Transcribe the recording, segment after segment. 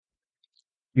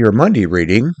Your Monday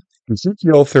reading,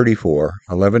 Ezekiel 34,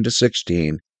 11 to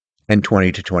 16, and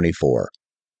 20 to 24.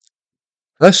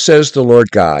 Thus says the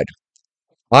Lord God,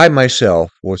 I myself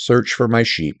will search for my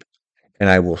sheep, and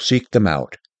I will seek them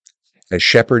out, as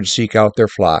shepherds seek out their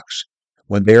flocks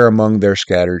when they are among their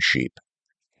scattered sheep.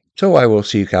 So I will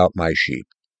seek out my sheep.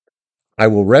 I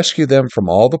will rescue them from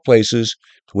all the places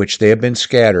to which they have been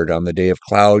scattered on the day of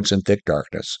clouds and thick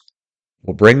darkness.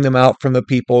 Will bring them out from the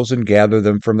peoples and gather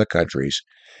them from the countries,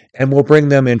 and will bring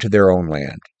them into their own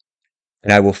land.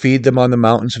 And I will feed them on the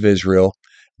mountains of Israel,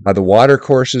 by the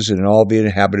watercourses in all the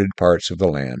inhabited parts of the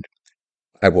land.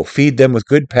 I will feed them with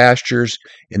good pastures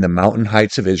in the mountain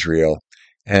heights of Israel,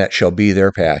 and it shall be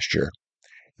their pasture.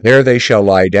 There they shall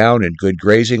lie down in good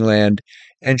grazing land,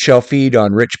 and shall feed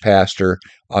on rich pasture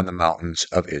on the mountains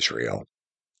of Israel.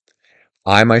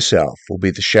 I myself will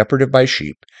be the shepherd of my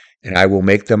sheep, and I will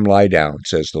make them lie down,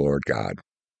 says the Lord God.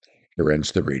 Here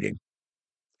ends the reading.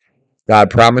 God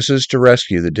promises to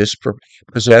rescue the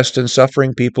dispossessed and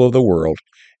suffering people of the world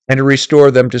and to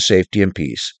restore them to safety and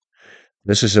peace.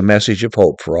 This is a message of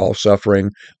hope for all suffering,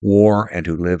 war, and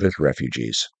who live as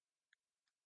refugees.